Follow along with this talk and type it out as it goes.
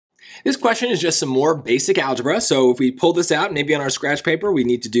This question is just some more basic algebra. So if we pull this out, maybe on our scratch paper, we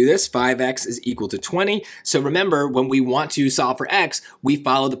need to do this. 5x is equal to 20. So remember, when we want to solve for x, we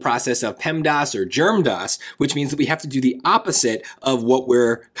follow the process of PEMDAS or GERMDAS, which means that we have to do the opposite of what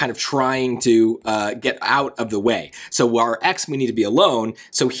we're kind of trying to get out of the way. So our x, we need to be alone.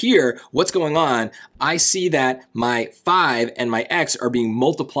 So here, what's going on? I see that my 5 and my x are being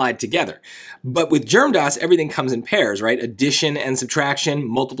multiplied together. But with GERMDAS, everything comes in pairs, right? Addition and subtraction,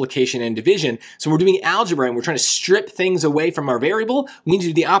 multiplication and division. So we're doing algebra and we're trying to strip things away from our variable. We need to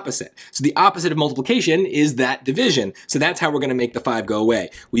do the opposite. So the opposite of multiplication is that division. So that's how we're going to make the 5 go away.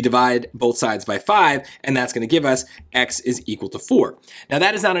 We divide both sides by 5, and that's going to give us x is equal to 4. Now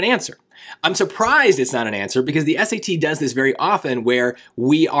that is not an answer. I'm surprised it's not an answer because the SAT does this very often where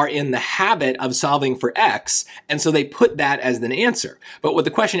we are in the habit of solving for x, and so they put that as an answer. But what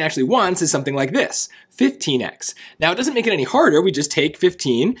the question actually wants is something like this, 15x. Now it doesn't make it any harder, we just take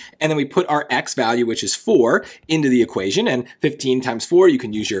 15 and then we put our x value, which is 4, into the equation, and 15 times 4, you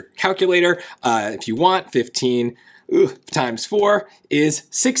can use your calculator if you want. 15 times 4 is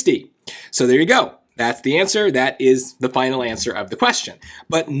 60. So there you go. That's the answer. That is the final answer of the question.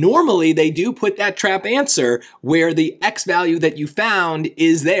 But normally they do put that trap answer where the x value that you found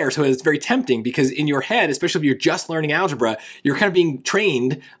is there. So it's very tempting because in your head, especially if you're just learning algebra, you're kind of being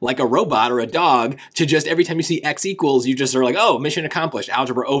trained like a robot or a dog to just every time you see x equals, you just are like, oh, mission accomplished,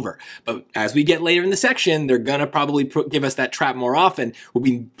 algebra over. But as we get later in the section, they're going to probably give us that trap more often where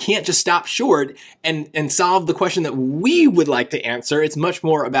we can't just stop short and solve the question that we would like to answer. It's much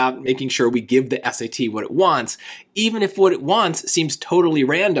more about making sure we give the SAT what it wants, even if what it wants seems totally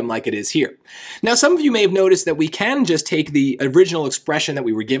random like it is here. Now, some of you may have noticed that we can just take the original expression that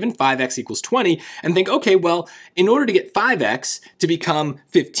we were given, 5x equals 20, and think, okay, well, in order to get 5x to become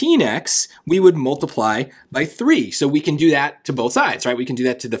 15x, we would multiply by 3. So we can do that to both sides, right? We can do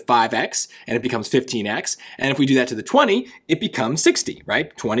that to the 5x, and it becomes 15x. And if we do that to the 20, it becomes 60,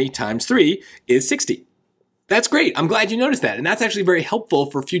 right? 20 times 3 is 60. That's great. I'm glad you noticed that. And that's actually very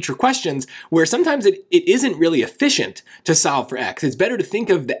helpful for future questions where sometimes it isn't really efficient to solve for x. It's better to think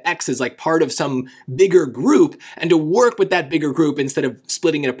of the x as like part of some bigger group and to work with that bigger group instead of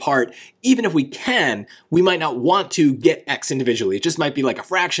splitting it apart. Even if we can, we might not want to get x individually. It just might be like a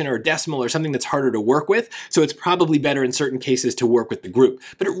fraction or a decimal or something that's harder to work with. So it's probably better in certain cases to work with the group.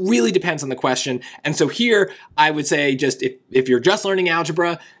 But it really depends on the question. And so here, I would say just if you're just learning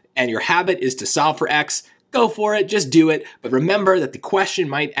algebra and your habit is to solve for x, go for it, just do it. But remember that the question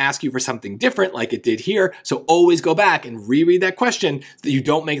might ask you for something different like it did here. So always go back and reread that question so that you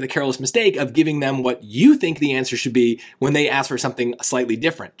don't make the careless mistake of giving them what you think the answer should be when they ask for something slightly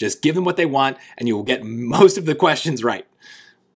different. Just give them what they want and you will get most of the questions right.